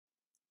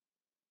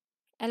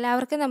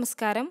എല്ലാവർക്കും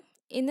നമസ്കാരം.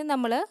 ഇന്ന്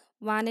നമ്മൾ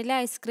വാനില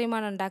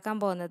ഐസ്ക്രീമാണ് ഉണ്ടാക്കാൻ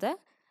പോകുന്നത്.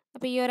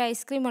 അപ്പോൾ ഈ ഒരു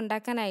ഐസ്ക്രീം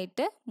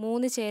ഉണ്ടാക്കാനായിട്ട്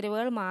 3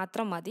 ചേരുവകൾ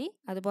മാത്രം മതി.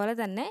 അതുപോലെ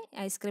തന്നെ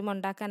ഐസ്ക്രീം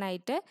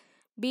ഉണ്ടാക്കാനായിട്ട്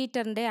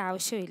ബീറ്ററിൻ്റെ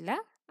ആവശ്യമില്ല.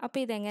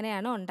 അപ്പോൾ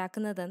ഇതെങ്ങനെയാണ്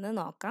ഉണ്ടാക്കുന്നതെന്ന്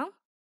നോക്കാം.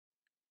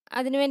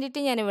 അതിനു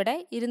വേണ്ടിയിട്ട് ഞാനിവിടെ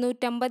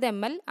 250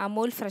 ml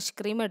അമൂൽ ഫ്രഷ്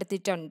ക്രീം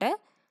എടുത്തിട്ടുണ്ട്.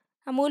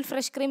 അമൂൽ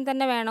ഫ്രഷ് ക്രീം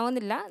തന്നെ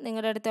വേണമെന്നില്ല,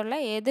 നിങ്ങളുടെ അടുത്തുള്ള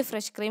ഏത്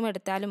ഫ്രഷ് ക്രീം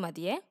എടുത്താലും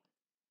മതിയേ.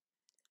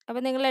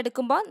 അപ്പോൾ നിങ്ങൾ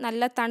എടുക്കുമ്പോൾ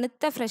നല്ല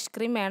തണുത്ത ഫ്രഷ്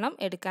ക്രീം വേണം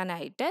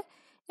എടുക്കാനായിട്ട്.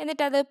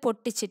 എന്നിട്ടത്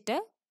പൊട്ടിച്ചിട്ട്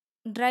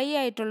ഡ്രൈ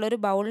ആയിട്ടുള്ളൊരു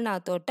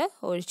ബൗളിനകത്തോട്ട്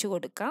ഒഴിച്ചു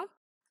കൊടുക്കാം.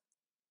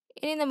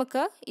 ഇനി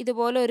നമുക്ക്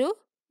ഇതുപോലൊരു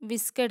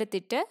വിസ്ക്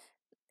എടുത്തിട്ട്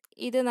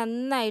ഇത്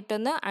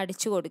നന്നായിട്ടൊന്ന്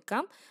അടിച്ചു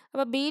കൊടുക്കാം.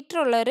 അപ്പോൾ ബീറ്റർ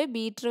ഉള്ളവർ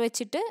ബീറ്റർ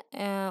വെച്ചിട്ട്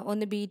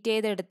ഒന്ന് ബീറ്റ്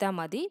ചെയ്തെടുത്താൽ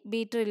മതി.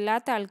 ബീറ്റർ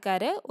ഇല്ലാത്ത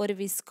ആൾക്കാർ ഒരു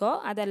വിസ്കോ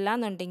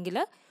അതല്ലാന്നുണ്ടെങ്കിൽ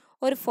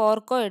ഒരു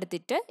ഫോർക്കോ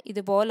എടുത്തിട്ട്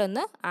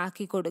ഇതുപോലൊന്ന്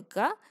ആക്കി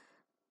കൊടുക്കുക.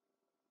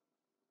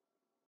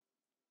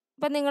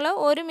 അപ്പം നിങ്ങൾ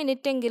 1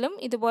 മിനിറ്റെങ്കിലും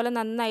ഇതുപോലെ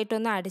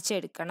നന്നായിട്ടൊന്ന്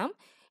അടിച്ചെടുക്കണം.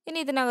 ഇനി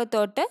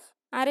ഇതിനകത്തോട്ട്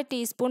 1/2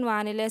 ടീസ്പൂൺ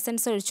വാനില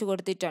എസൻസ് ഒഴിച്ചു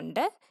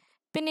കൊടുത്തിട്ടുണ്ട്.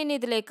 പിന്നെ ഇനി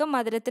ഇതിലേക്ക്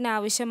മധുരത്തിന്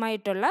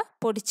ആവശ്യമായിട്ടുള്ള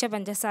പൊടിച്ച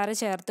പഞ്ചസാര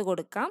ചേർത്ത്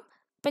കൊടുക്കാം.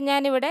 അപ്പം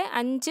ഞാനിവിടെ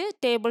 5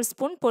 ടേബിൾ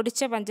സ്പൂൺ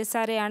പൊടിച്ച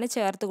പഞ്ചസാരയാണ്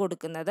ചേർത്ത്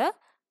കൊടുക്കുന്നത്.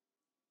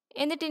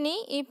 എന്നിട്ടിനി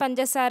ഈ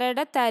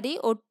പഞ്ചസാരയുടെ തരി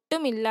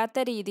ഒട്ടുമില്ലാത്ത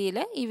രീതിയിൽ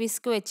ഈ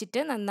വിസ്ക് വെച്ചിട്ട്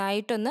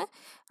നന്നായിട്ടൊന്ന്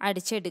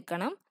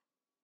അടിച്ചെടുക്കണം.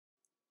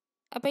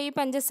 അപ്പോൾ ഈ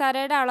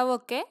പഞ്ചസാരയുടെ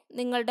അളവൊക്കെ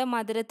നിങ്ങളുടെ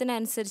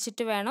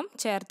മധുരത്തിനനുസരിച്ചിട്ട് വേണം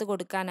ചേർത്ത്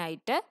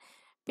കൊടുക്കാനായിട്ട്.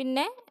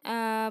 പിന്നെ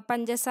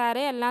പഞ്ചസാര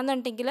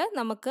അല്ലാന്നുണ്ടെങ്കിൽ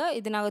നമുക്ക്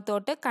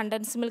ഇതിനകത്തോട്ട്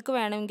കണ്ടൻസ് മിൽക്ക്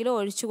വേണമെങ്കിൽ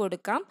ഒഴിച്ചു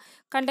കൊടുക്കാം.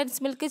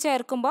 കണ്ടൻസ് മിൽക്ക്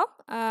ചേർക്കുമ്പോൾ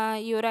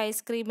ഈ ഒരു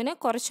ഐസ്ക്രീമിന്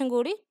കുറച്ചും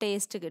കൂടി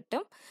ടേസ്റ്റ്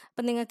കിട്ടും.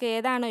 അപ്പം നിങ്ങൾക്ക്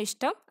ഏതാണോ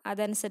ഇഷ്ടം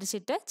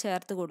അതനുസരിച്ചിട്ട്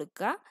ചേർത്ത്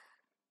കൊടുക്കുക.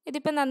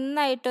 ഇതിപ്പോൾ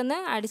നന്നായിട്ടൊന്ന്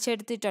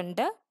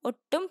അടിച്ചെടുത്തിട്ടുണ്ട്.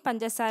 ഒട്ടും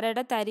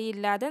പഞ്ചസാരയുടെ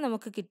തരിയില്ലാതെ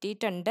നമുക്ക്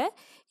കിട്ടിയിട്ടുണ്ട്.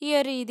 ഈ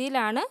ഒരു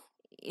രീതിയിലാണ്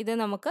ഇത്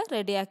നമുക്ക്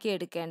റെഡിയാക്കി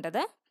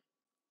എടുക്കേണ്ടത്.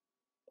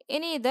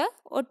 ഇനി ഇത്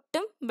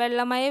ഒട്ടും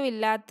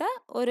വെള്ളമയമില്ലാത്ത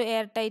ഒരു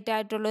എയർ ടൈറ്റ്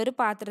ആയിട്ടുള്ള ഒരു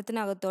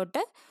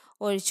പാത്രത്തിനകത്തോട്ട്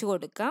ഒഴിച്ചു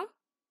കൊടുക്കാം.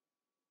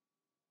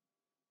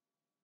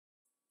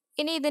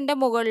 ഇനി ഇതിൻ്റെ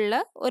മുകളിൽ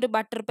ഒരു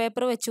ബട്ടർ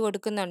പേപ്പർ വെച്ച്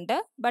കൊടുക്കുന്നുണ്ട്.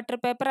 ബട്ടർ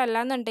പേപ്പർ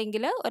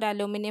അല്ലാന്നുണ്ടെങ്കിൽ ഒരു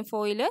അലൂമിനിയം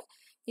ഫോയിൽ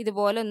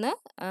ഇതുപോലൊന്ന്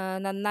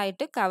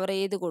നന്നായിട്ട് കവർ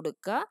ചെയ്ത്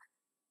കൊടുക്കുക.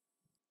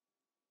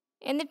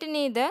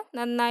 എന്നിട്ടിനി ഇത്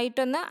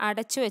നന്നായിട്ടൊന്ന്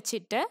അടച്ചു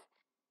വെച്ചിട്ട്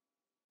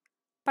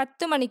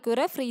 10 മണിക്കൂർ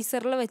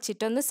ഫ്രീസറിൽ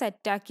വെച്ചിട്ടൊന്ന്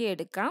സെറ്റാക്കി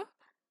എടുക്കാം.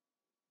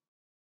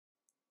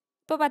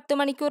 ഇപ്പോൾ 10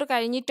 മണിക്കൂർ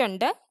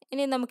കഴിഞ്ഞിട്ടുണ്ട്.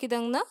 ഇനി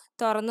നമുക്കിതൊന്ന്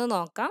തുറന്ന്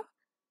നോക്കാം.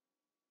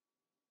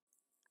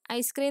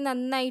 ഐസ്ക്രീം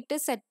നന്നായിട്ട്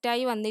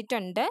സെറ്റായി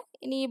വന്നിട്ടുണ്ട്.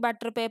 ഇനി ഈ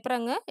ബട്ടർ പേപ്പർ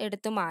അങ്ങ്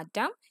എടുത്ത്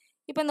മാറ്റാം.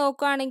 ഇപ്പോൾ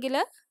നോക്കുകയാണെങ്കിൽ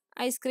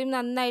ഐസ്ക്രീം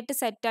നന്നായിട്ട്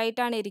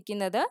സെറ്റായിട്ടാണ്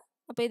ഇരിക്കുന്നത്.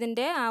 അപ്പോൾ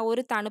ഇതിൻ്റെ ആ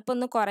ഒരു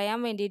തണുപ്പൊന്ന്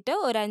കുറയാൻ വേണ്ടിയിട്ട്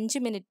ഒരു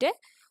 5 മിനിറ്റ്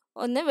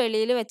ഒന്ന്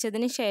വെളിയിൽ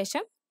വെച്ചതിന്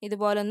ശേഷം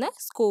ഇതുപോലൊന്ന്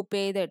സ്കൂപ്പ്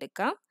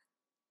ചെയ്തെടുക്കാം.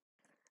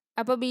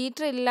 അപ്പോൾ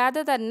ബീറ്റർ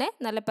ഇല്ലാതെ തന്നെ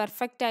നല്ല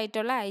പെർഫെക്റ്റ്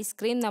ആയിട്ടുള്ള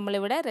ഐസ്ക്രീം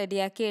നമ്മളിവിടെ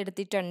റെഡിയാക്കി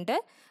എടുത്തിട്ടുണ്ട്.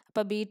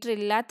 അപ്പോൾ ബീറ്റർ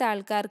ഇല്ലാത്ത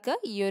ആൾക്കാർക്ക്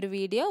ഈ ഒരു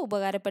വീഡിയോ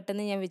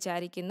ഉപകാരപ്പെട്ടെന്ന് ഞാൻ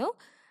വിചാരിക്കുന്നു.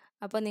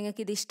 അപ്പോൾ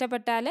നിങ്ങൾക്കിത്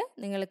ഇഷ്ടപ്പെട്ടാൽ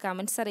നിങ്ങൾ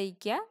കമൻറ്റ്സ്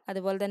അറിയിക്കുക.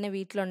 അതുപോലെ തന്നെ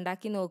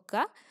വീട്ടിലുണ്ടാക്കി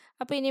നോക്കുക.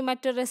 അപ്പോൾ ഇനി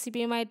മറ്റൊരു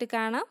റെസിപ്പിയുമായിട്ട്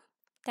കാണാം.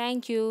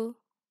 താങ്ക്